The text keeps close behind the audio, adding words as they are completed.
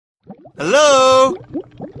Hello?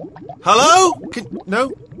 Hello?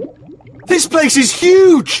 No? This place is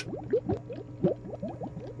huge!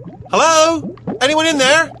 Hello? Anyone in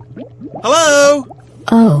there? Hello?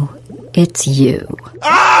 Oh, it's you.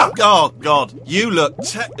 Ah! Oh, God. You look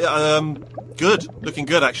good. Looking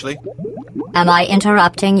good, actually. Am I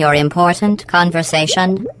interrupting your important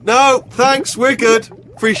conversation? No, thanks. We're good.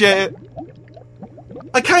 Appreciate it.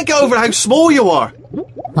 I can't get over how small you are.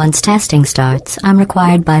 Once testing starts, I'm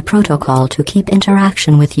required by protocol to keep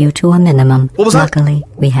interaction with you to a minimum. What was that? Luckily,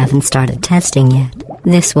 we haven't started testing yet.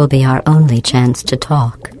 This will be our only chance to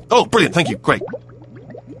talk. Oh, brilliant. Thank you. Great.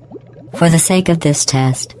 For the sake of this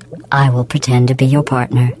test, I will pretend to be your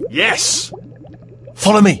partner. Yes!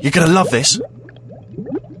 Follow me. You're going to love this.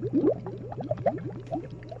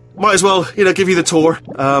 Might as well, give you the tour.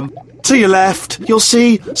 To your left, you'll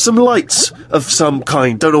see some lights of some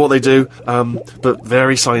kind. Don't know what they do, but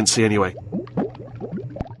very sciencey anyway.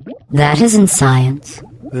 That isn't science.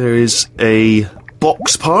 There is a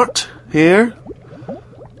box part here.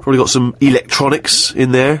 Probably got some electronics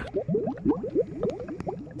in there.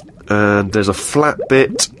 And there's a flat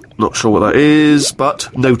bit. Not sure what that is, but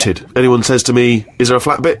noted. Anyone says to me, is there a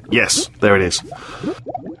flat bit? Yes, there it is.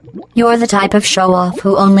 You're the type of show-off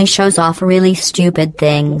who only shows off really stupid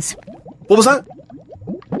things. What was that?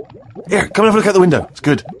 Here, come and have a look out the window. It's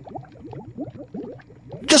good.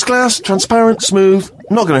 Just glass, transparent, smooth.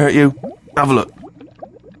 Not going to hurt you. Have a look.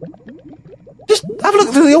 Just have a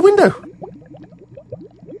look through the old window.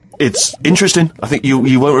 It's interesting. I think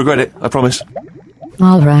you won't regret it. I promise.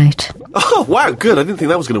 All right. Oh, wow, good. I didn't think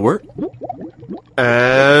that was going to work.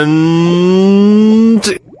 And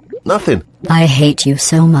nothing. I hate you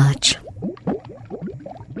so much.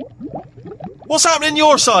 What's happening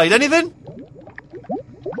your side? Anything?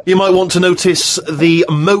 You might want to notice the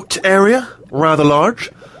moat area. Rather large.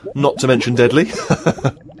 Not to mention deadly.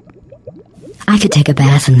 I could take a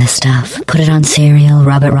bath in this stuff. Put it on cereal,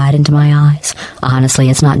 rub it right into my eyes. Honestly,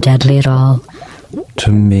 it's not deadly at all.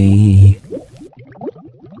 To me.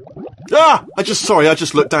 Ah! I just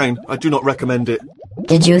looked down. I do not recommend it.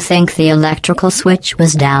 Did you think the electrical switch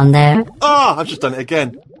was down there? Ah! I've just done it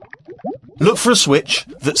again. Look for a switch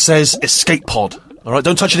that says escape pod. Alright,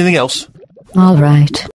 don't touch anything else. All right.